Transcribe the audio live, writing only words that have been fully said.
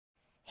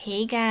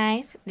Hey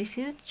guys, this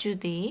is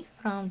Judy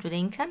from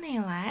Judinka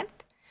Nail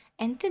Art,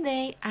 and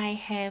today I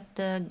have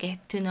the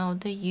Get to Know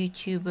the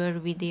YouTuber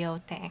video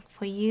tag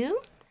for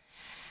you.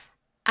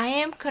 I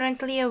am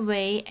currently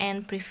away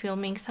and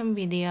pre-filming some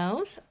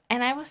videos,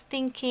 and I was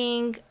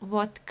thinking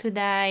what could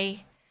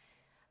I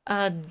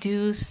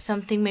do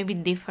something maybe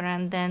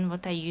different than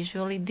what I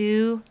usually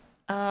do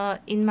on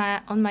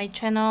my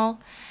channel,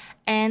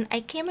 and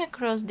I came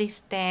across this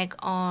tag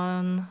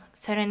on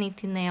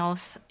Serenity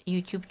Nails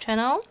YouTube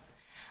channel.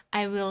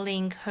 I will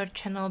link her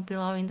channel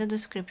below in the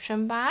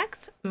description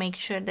box. Make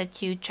sure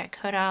that you check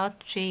her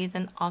out. She's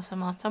an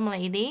awesome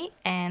lady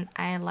and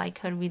I like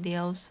her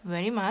videos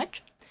very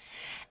much.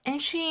 And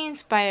she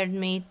inspired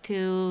me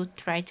to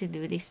try to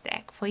do this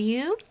tag for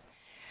you.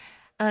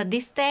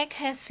 This tag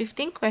has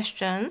 15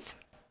 questions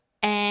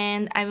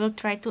and I will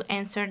try to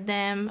answer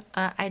them.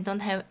 I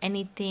don't have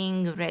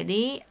anything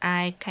ready.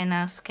 I kind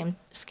of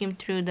skim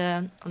through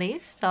the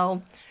list,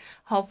 so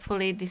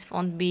hopefully this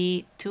won't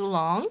be too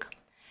long.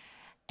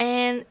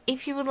 And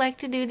if you would like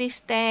to do this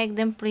tag,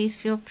 then please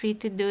feel free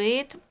to do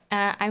it.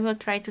 I will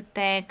try to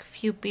tag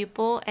few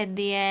people at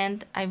the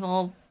end. I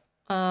will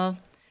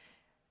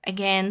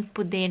again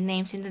put their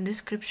names in the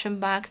description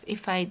box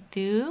if I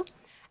do.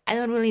 I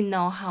don't really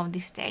know how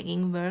this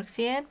tagging works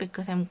yet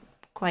because I'm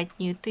quite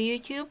new to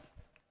YouTube,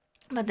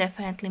 but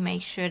definitely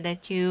make sure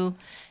that you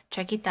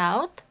check it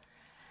out.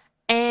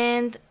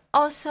 And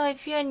also,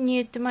 if you are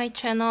new to my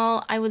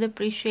channel, I would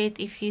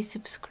appreciate if you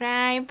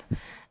subscribe.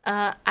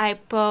 I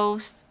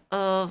post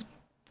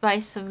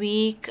twice a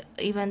week,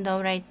 even though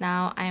right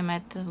now I'm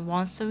at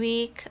once a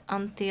week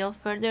until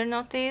further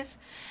notice.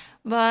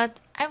 But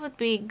I would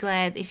be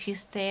glad if you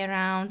stay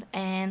around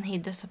and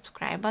hit the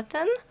subscribe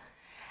button.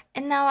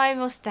 And now I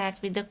will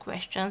start with the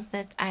questions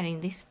that are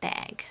in this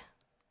tag.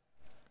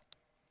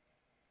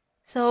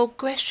 So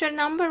question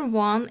number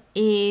 1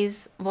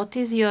 is, what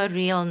is your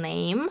real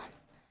name?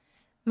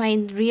 My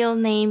real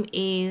name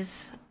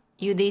is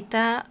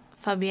Judita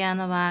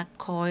Fabianova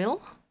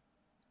Coyle.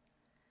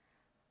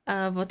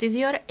 What is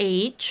your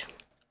age?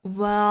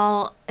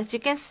 Well, as you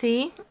can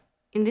see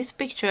in this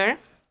picture,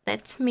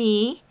 that's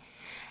me,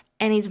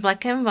 and it's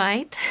black and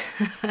white.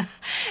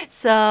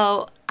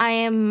 So I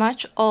am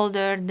much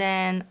older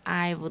than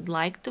I would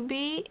like to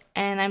be,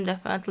 and I'm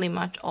definitely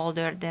much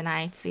older than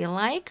I feel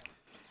like.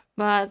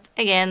 But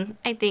again,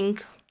 I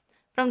think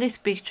from this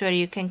picture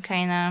you can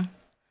kind of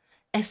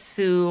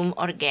assume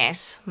or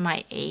guess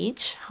my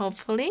age,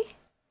 hopefully.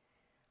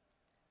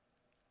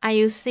 Are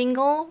you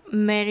single,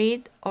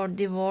 married, or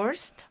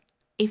divorced?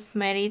 If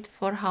married,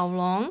 for how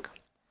long?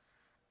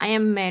 I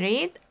am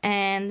married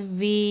and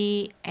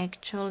we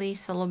actually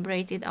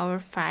celebrated our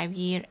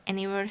 5-year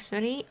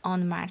anniversary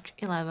on March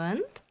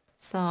 11th.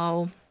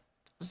 So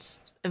it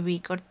was a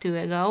week or two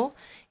ago.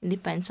 It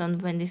depends on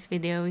when this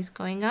video is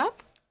going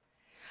up.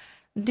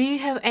 Do you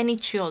have any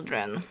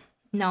children?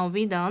 No,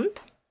 we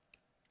don't.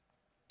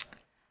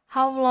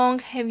 How long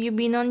have you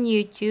been on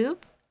YouTube?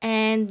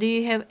 And do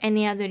you have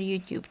any other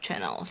YouTube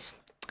channels?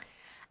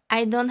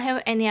 I don't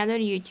have any other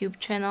YouTube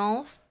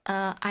channels.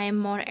 I am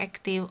more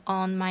active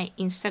on my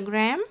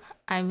Instagram.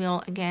 I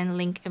will again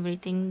link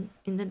everything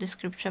in the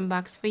description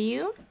box for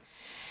you.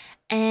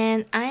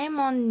 And I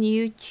am on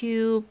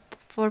YouTube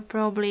for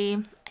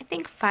probably, I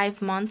think,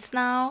 5 months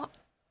now.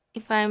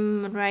 If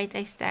I'm right,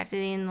 I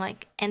started in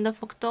like end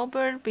of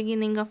October,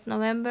 beginning of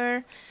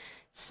November.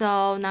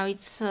 So now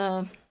it's,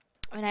 when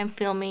I'm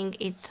filming,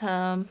 it's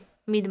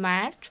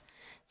mid-March.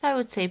 So I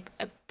would say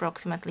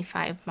approximately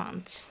 5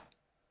 months.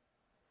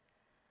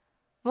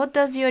 What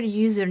does your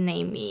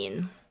username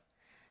mean?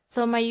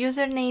 So my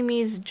username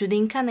is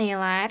Judinka Nail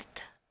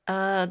Art.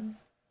 The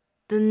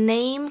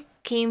name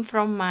came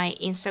from my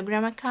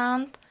Instagram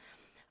account.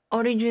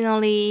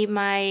 Originally,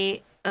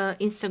 my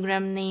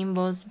Instagram name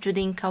was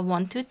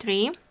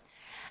Judinka123,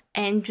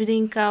 and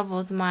Judinka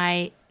was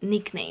my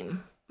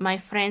nickname. My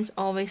friends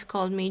always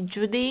called me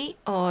Judy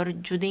or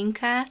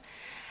Judinka,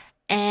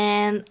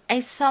 and I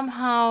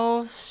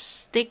somehow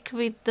stick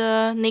with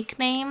the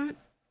nickname.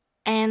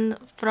 And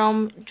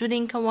from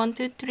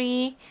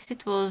Judinka123,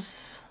 it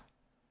was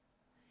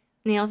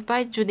Nails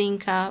by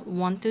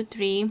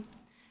Judinka123,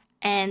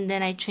 and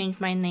then I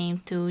changed my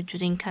name to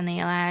Judinka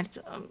Nail Art.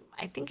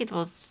 I think it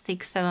was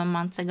 6-7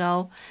 months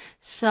ago.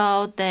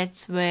 So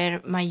that's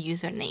where my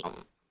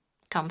username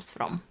comes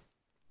from.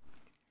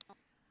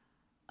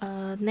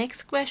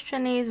 Next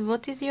question is,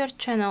 what is your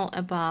channel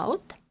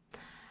about?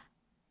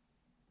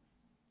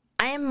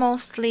 I am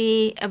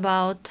mostly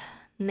about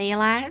nail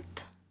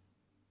art,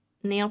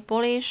 nail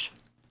polish,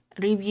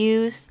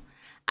 reviews.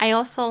 I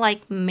also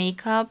like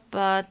makeup,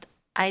 but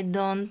I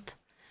don't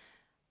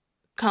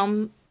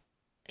come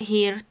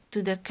here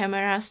to the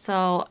camera,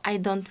 so I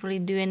don't really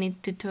do any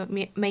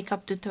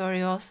makeup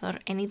tutorials or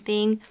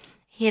anything.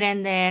 Here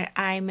and there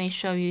I may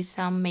show you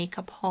some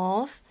makeup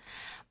hauls,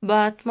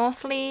 but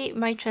mostly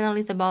my channel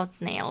is about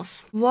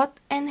nails. What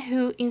and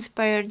who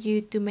inspired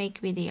you to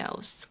make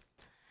videos?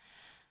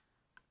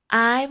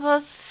 I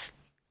was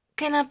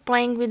kind of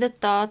playing with the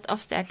thought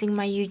of starting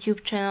my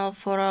YouTube channel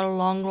for a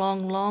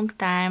long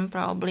time,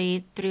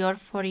 probably 3 or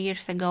 4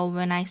 years ago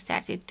when I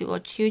started to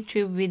watch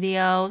YouTube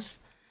videos.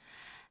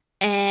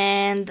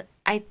 And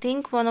I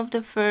think one of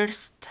the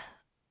first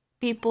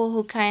people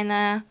who kind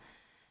of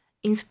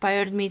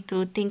inspired me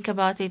to think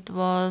about it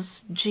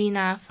was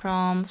Gina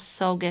from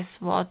So Guess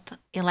What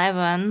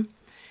 11.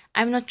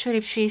 I'm not sure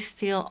if she's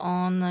still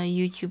on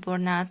YouTube or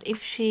not.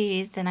 If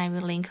she is, then I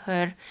will link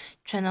her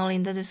channel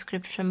in the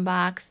description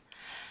box.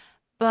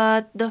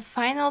 But the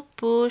final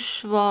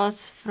push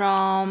was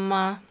from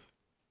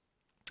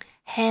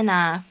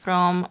Hannah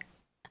from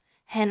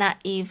Hannah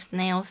Eve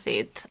Nails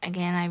It.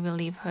 Again, I will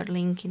leave her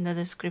link in the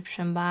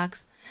description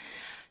box.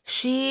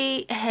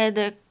 She had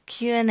a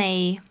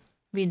Q&A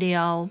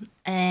video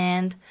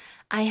and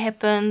I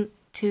happened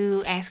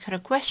to ask her a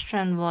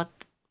question what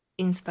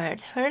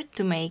inspired her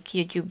to make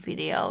YouTube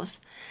videos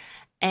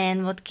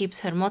and what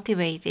keeps her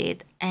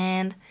motivated.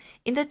 And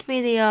in that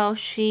video,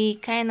 she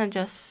kind of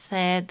just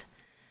said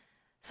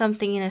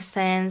something in a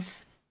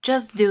sense,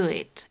 just do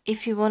it.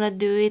 If you want to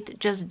do it,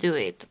 just do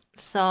it.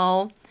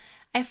 So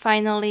I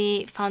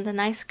finally found a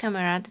nice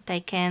camera that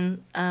I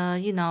can,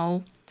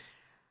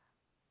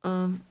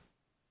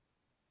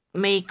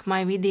 make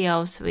my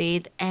videos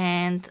with,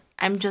 and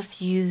I'm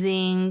just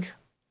using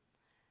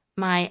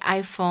my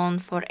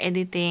iPhone for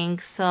editing.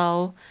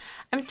 So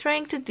I'm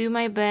trying to do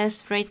my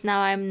best. Right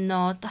now I'm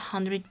not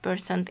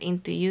 100%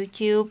 into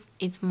YouTube.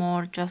 It's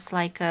more just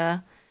like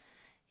a,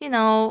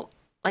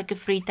 like a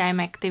free time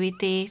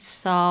activity.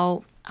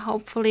 So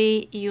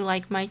hopefully you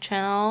like my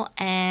channel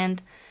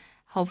and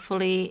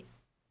hopefully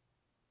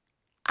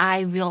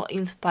I will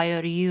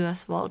inspire you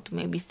as well to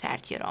maybe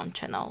start your own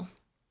channel.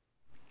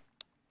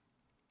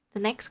 The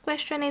next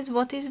question is,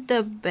 what is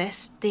the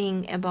best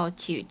thing about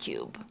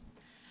YouTube?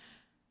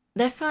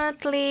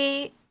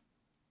 Definitely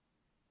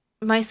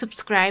my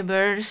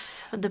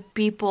subscribers, the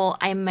people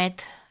I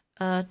met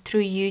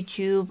through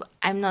YouTube.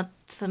 I'm not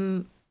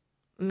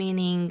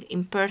meaning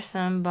in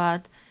person,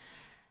 but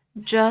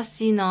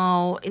just, in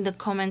the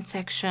comment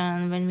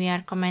section when we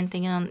are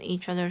commenting on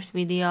each other's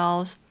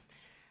videos,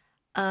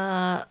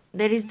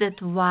 there is that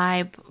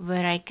vibe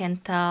where I can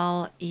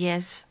tell,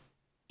 yes,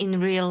 in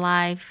real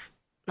life,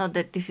 not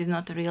that this is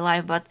not real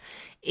life, but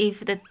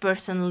if that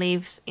person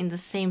lives in the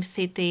same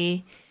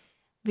city,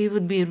 we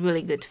would be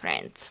really good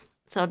friends.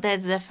 So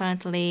that's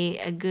definitely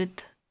a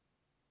good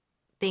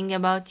thing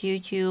about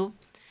YouTube.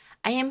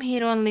 I am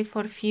here only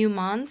for a few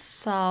months,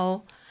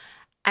 so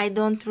I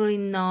don't really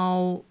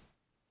know,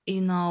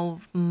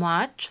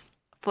 much.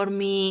 For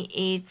me,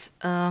 it's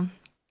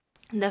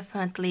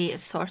definitely a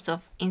source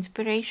of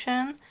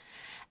inspiration,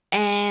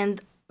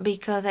 and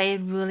because I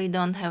really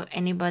don't have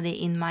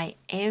anybody in my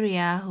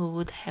area who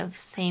would have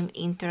same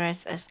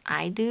interests as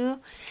I do,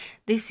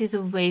 this is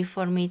a way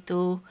for me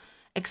to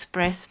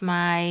express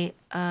my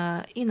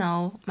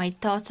my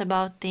thoughts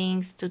about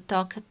things, to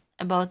talk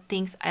about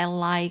things I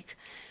like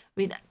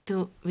with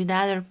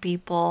other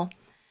people.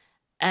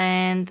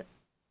 And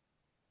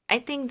I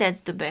think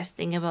that's the best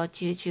thing about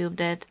YouTube,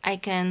 that I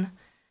can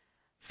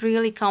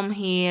freely come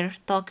here,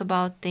 talk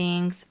about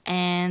things,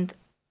 and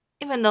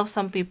even though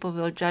some people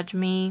will judge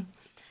me,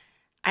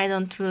 I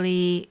don't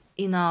really,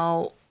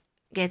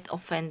 get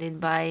offended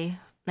by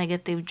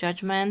negative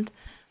judgment,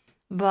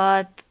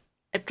 but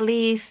at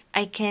least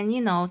I can,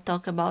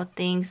 talk about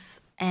things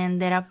and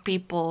there are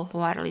people who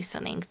are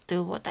listening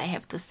to what I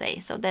have to say.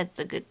 So that's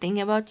a good thing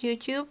about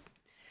YouTube.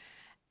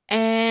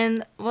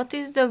 And what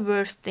is the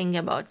worst thing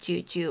about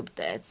YouTube?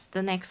 That's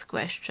the next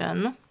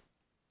question.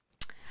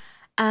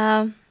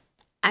 I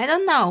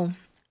don't know.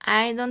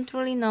 I don't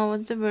really know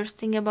what's the worst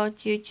thing about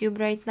YouTube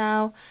right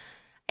now.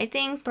 I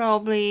think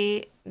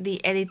probably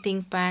the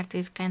editing part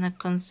is kind of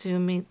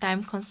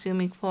time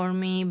consuming for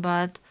me,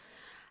 but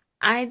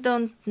I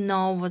don't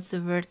know what's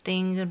the worst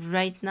thing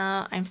right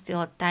now. I'm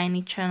still a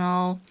tiny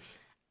channel.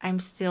 I'm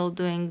still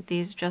doing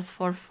this just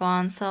for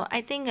fun. So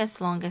I think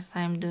as long as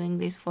I'm doing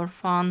this for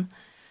fun,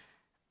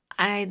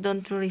 I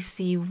don't really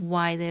see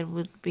why there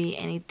would be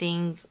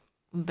anything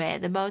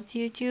bad about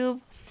YouTube.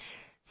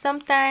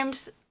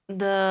 Sometimes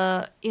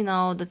the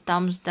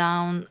thumbs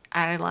down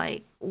are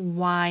like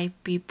why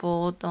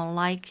people don't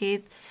like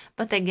it,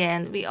 but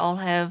again, we all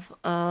have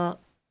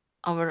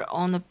our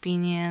own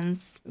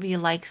opinions. We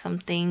like some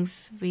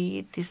things,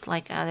 we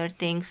dislike other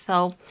things.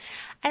 So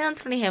I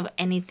don't really have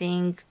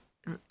anything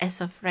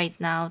as of right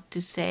now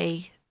to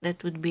say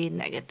that would be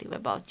negative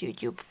about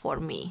YouTube for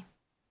me.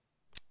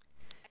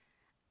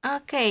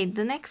 Okay,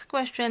 the next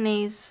question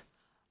is,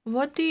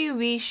 what do you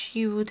wish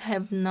you would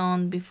have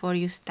known before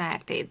you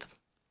started?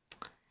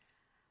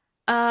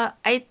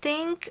 I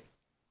think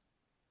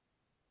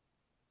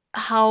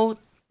how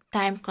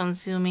time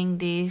consuming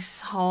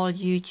this whole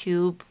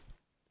YouTube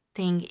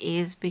thing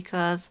is,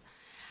 because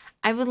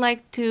I would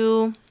like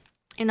to,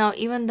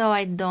 even though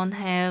I don't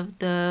have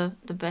the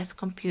best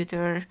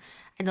computer,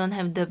 I don't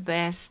have the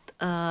best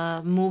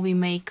movie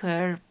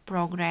maker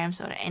programs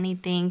or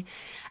anything,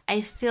 I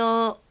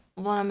still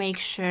want to make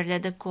sure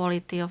that the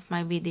quality of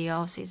my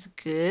videos is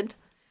good.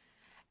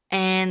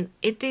 and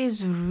it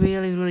is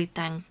really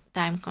time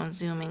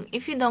consuming.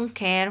 If you don't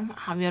care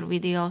how your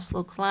videos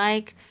look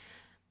like,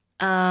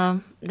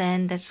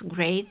 then that's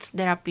great.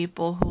 There are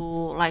people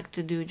who like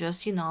to do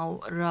just, you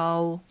know,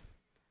 raw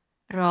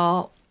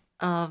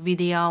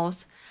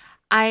videos.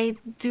 I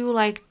do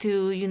like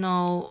to, you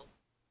know,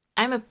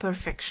 I'm a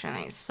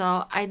perfectionist,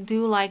 so I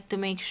do like to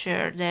make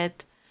sure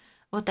that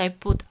what I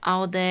put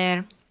out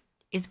there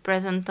is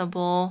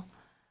presentable,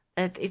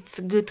 that it's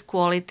good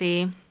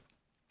quality.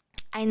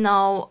 I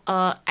know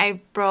I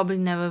probably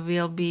never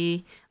will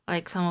be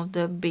like some of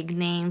the big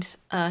names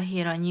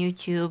here on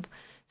YouTube.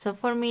 So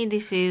for me,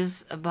 this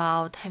is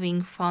about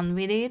having fun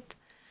with it.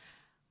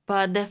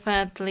 But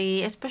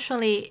definitely,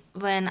 especially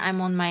when I'm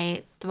on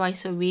my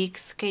twice a week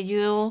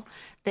schedule,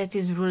 that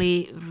is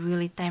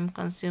really time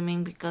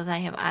consuming because I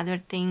have other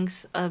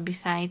things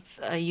besides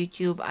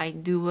YouTube. I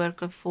do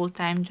work a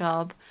full-time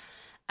job.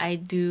 I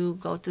do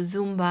go to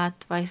Zumba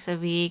twice a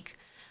week.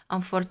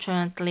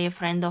 Unfortunately, a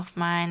friend of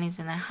mine is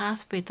in a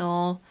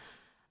hospital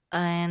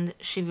and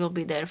she will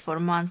be there for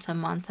months and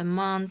months and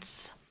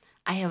months.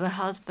 I have a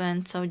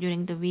husband, so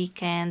during the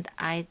weekend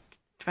I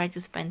try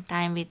to spend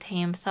time with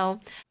him.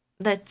 So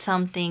that's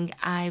something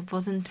I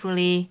wasn't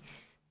really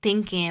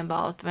thinking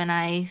about when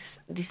I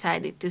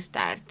decided to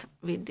start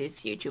with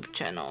this YouTube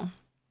channel.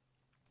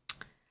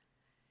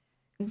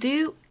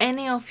 Do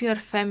any of your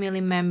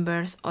family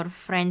members or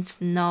friends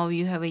know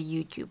you have a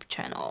YouTube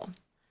channel?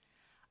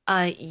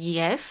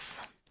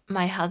 Yes,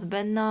 my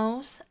husband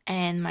knows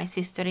and my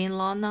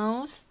sister-in-law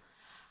knows.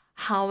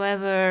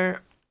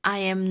 However, I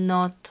am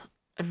not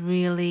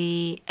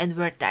really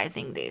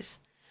advertising this.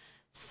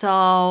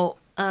 So,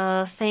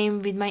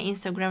 same with my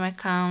Instagram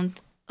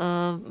account.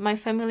 My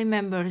family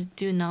members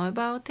do know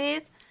about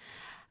it.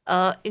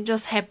 It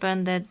just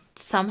happened that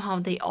somehow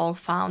they all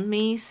found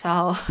me,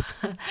 so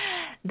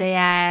they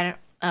are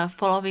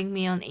following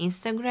me on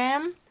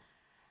Instagram.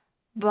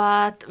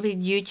 But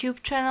with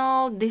YouTube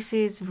channel, this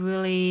is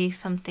really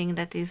something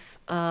that is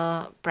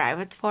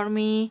private for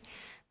me.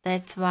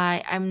 That's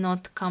why I'm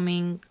not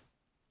coming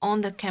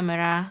on the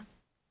camera.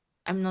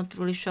 I'm not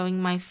really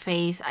showing my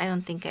face. I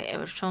don't think I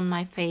ever shown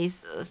my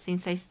face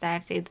since I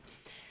started.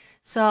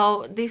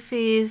 So this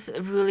is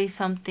really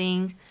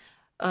something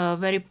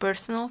very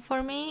personal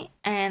for me,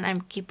 and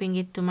I'm keeping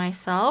it to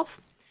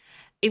myself.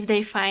 If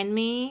they find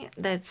me,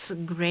 that's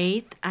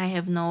great. I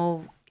have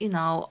no, you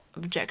know,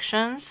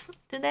 objections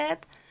to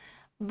that.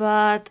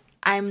 But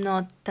I'm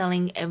not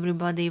telling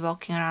everybody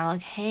walking around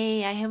like,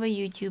 hey, I have a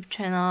YouTube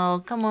channel.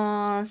 Come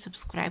on,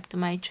 subscribe to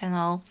my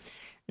channel.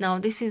 No,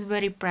 this is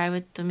very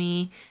private to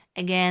me.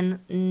 Again,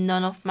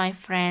 none of my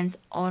friends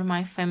or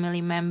my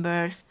family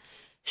members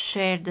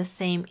share the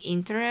same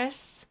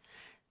interests.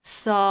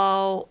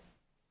 So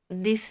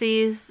this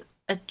is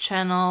a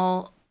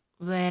channel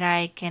where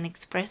I can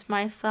express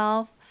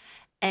myself,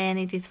 and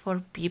it is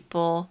for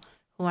people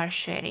who are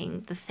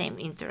sharing the same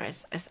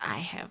interests as I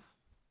have.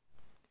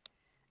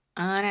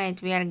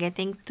 Alright, we are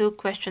getting to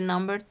question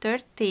number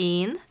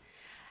 13.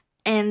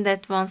 And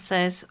that one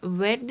says,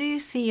 where do you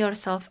see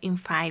yourself in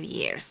 5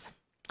 years?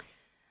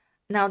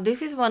 Now,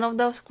 this is one of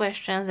those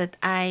questions that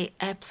I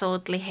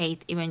absolutely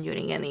hate even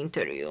during an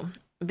interview,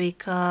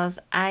 because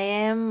I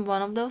am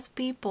one of those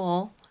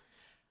people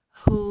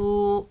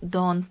who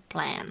don't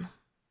plan.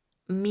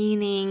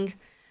 Meaning,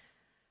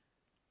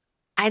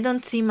 I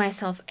don't see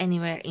myself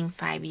anywhere in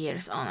 5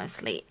 years,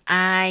 honestly.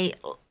 I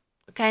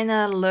kind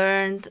of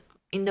learned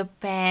in the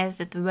past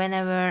that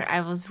whenever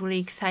I was really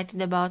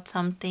excited about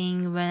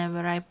something,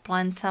 whenever I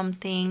planned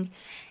something,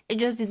 it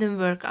just didn't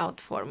work out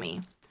for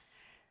me.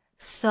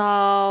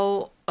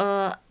 So,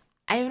 I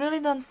really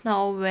don't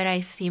know where I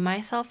see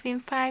myself in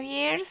 5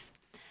 years.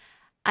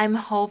 I'm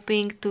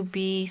hoping to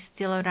be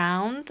still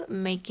around,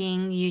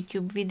 making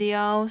YouTube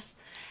videos,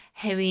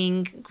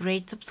 having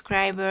great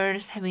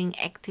subscribers, having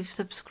active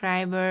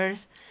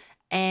subscribers,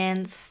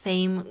 and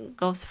same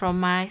goes from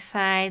my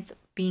side,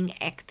 being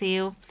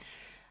active,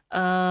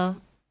 uh,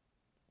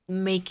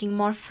 making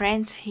more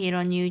friends here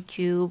on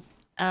YouTube,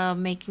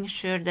 making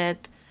sure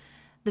that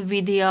the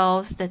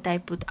videos that I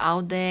put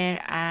out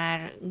there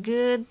are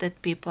good,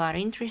 that people are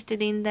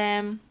interested in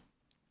them.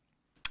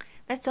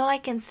 That's all I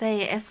can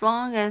say. As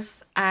long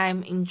as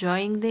I'm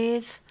enjoying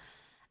this,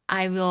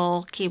 I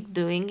will keep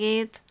doing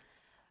it.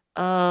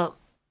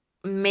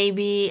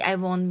 Maybe I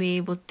won't be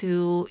able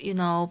to, you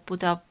know,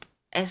 put up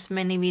as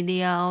many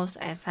videos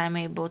as I'm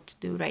able to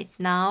do right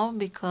now,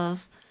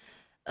 because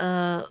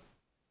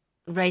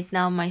right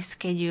now my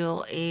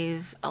schedule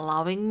is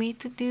allowing me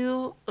to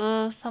do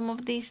some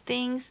of these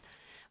things,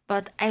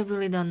 but I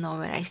really don't know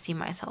where I see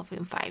myself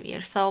in 5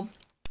 years. So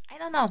I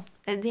don't know.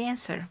 That's the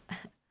answer.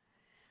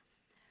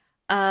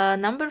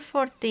 Number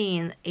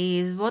 14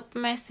 is, what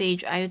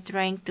message are you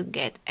trying to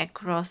get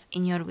across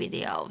in your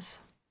videos?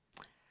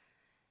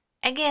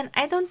 Again,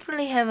 I don't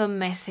really have a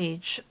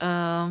message.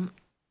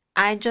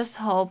 I just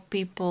hope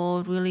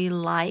people really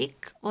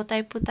like what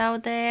I put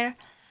out there.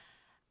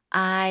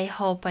 I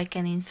hope I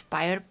can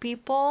inspire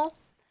people.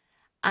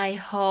 I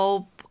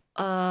hope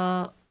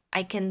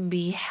I can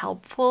be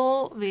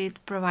helpful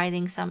with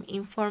providing some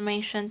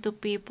information to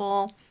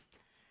people.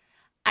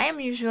 I am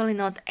usually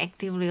not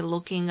actively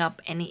looking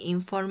up any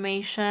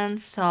information,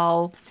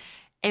 so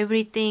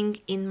everything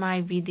in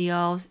my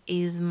videos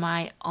is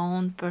my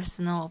own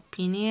personal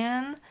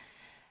opinion,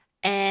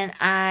 and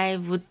I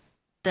would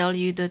tell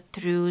you the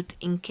truth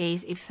in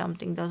case if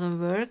something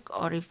doesn't work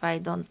or if I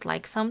don't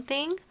like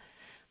something.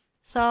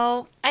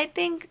 So I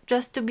think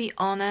just to be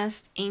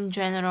honest in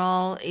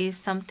general is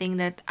something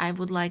that I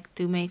would like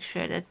to make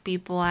sure that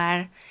people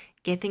are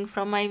getting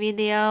from my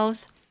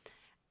videos,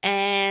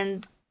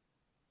 and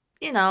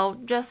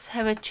just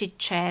have a chit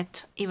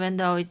chat, even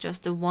though it's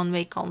just a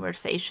one-way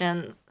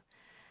conversation.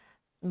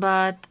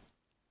 But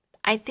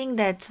I think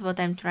that's what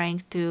I'm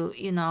trying to,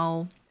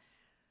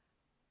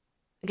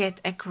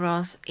 get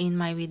across in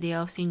my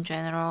videos in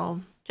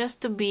general.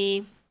 Just to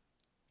be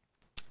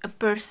a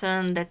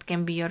person that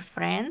can be your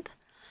friend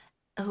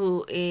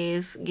who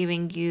is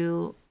giving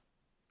you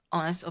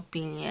honest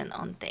opinion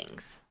on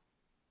things.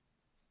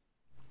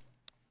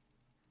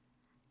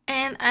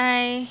 And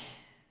I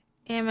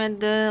am at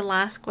the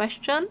last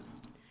question,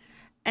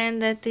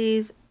 and that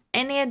is,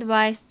 any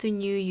advice to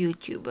new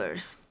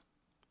YouTubers?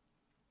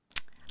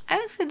 I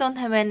honestly don't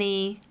have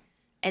any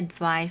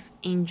advice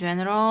in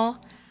general.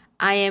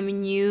 I am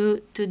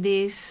new to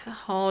this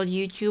whole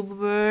YouTube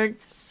world,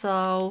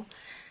 so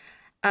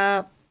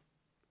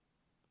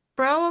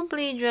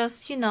probably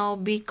just,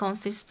 be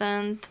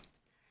consistent,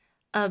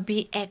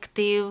 be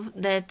active.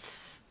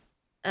 That's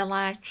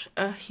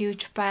a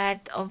huge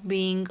part of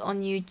being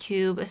on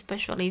YouTube,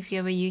 especially if you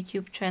have a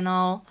YouTube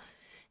channel.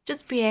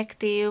 Just be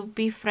active,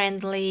 be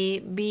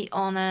friendly, be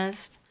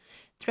honest.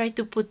 Try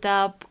to put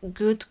up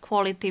good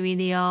quality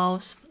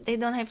videos. They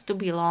don't have to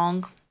be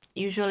long.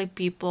 Usually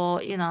people,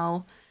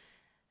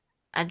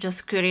 are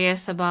just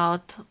curious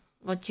about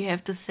what you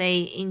have to say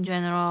in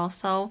general.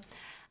 So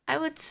I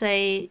would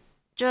say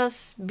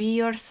just be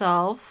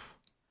yourself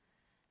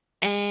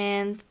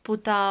and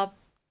put out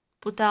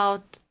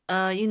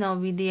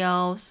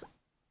videos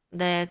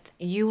that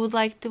you would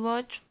like to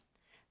watch,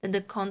 that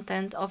the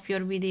content of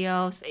your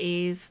videos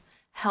is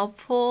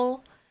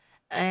helpful,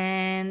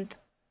 and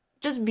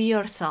just be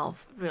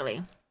yourself,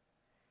 really.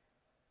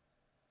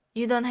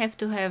 You don't have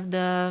to have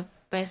the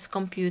best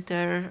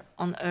computer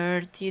on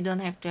earth. You don't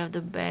have to have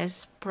the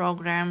best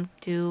program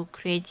to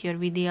create your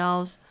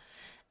videos.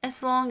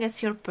 As long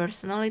as your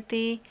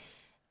personality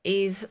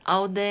is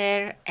out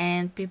there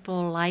and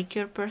people like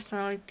your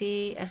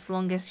personality, as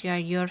long as you are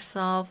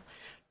yourself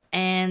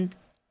and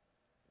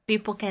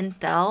people can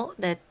tell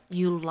that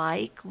you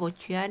like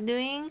what you are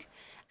doing,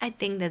 I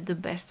think that the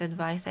best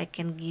advice I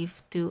can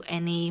give to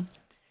any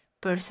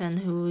person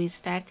who is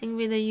starting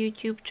with a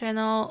YouTube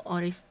channel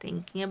or is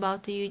thinking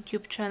about a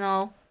YouTube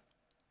channel.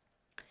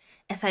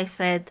 As I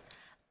said,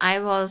 I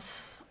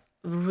was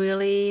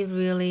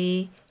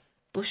really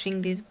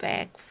pushing this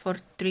back for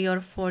 3 or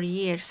 4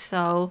 years,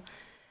 so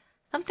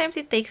sometimes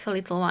it takes a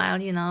little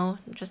while,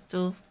 just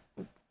to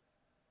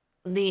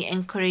the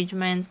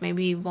encouragement.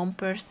 Maybe one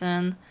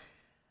person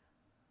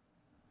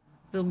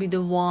will be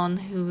the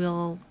one who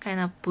will kind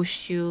of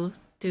push you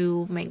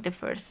to make the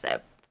first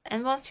step.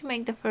 And once you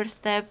make the first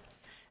step,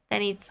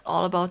 then it's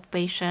all about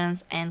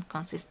patience and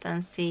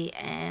consistency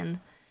and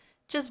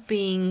just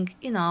being,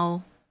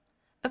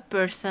 a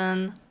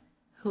person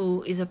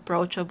who is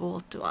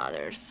approachable to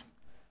others.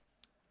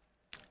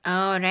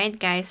 Alright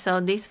guys,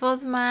 so this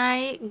was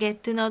my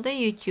get to know the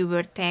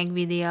YouTuber tag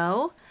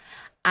video.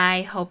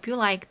 I hope you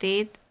liked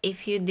it.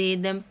 If you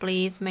did, then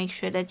please make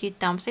sure that you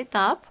thumbs it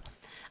up.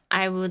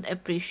 I would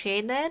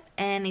appreciate that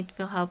and it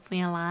will help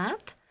me a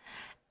lot.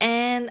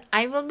 And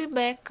I will be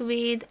back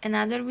with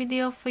another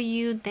video for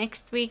you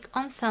next week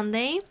on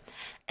Sunday.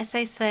 As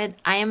I said,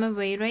 I am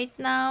away right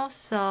now,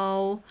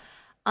 so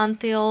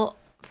until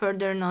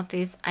further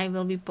notice, I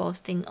will be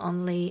posting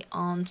only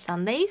on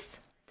Sundays.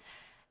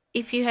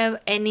 If you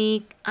have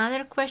any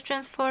other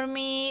questions for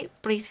me,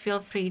 please feel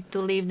free to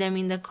leave them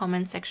in the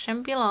comment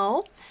section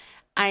below.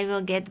 I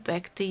will get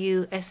back to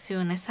you as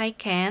soon as I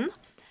can.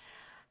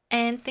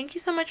 And thank you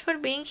so much for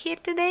being here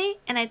today,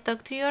 and I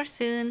talk to you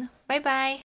soon. Bye bye.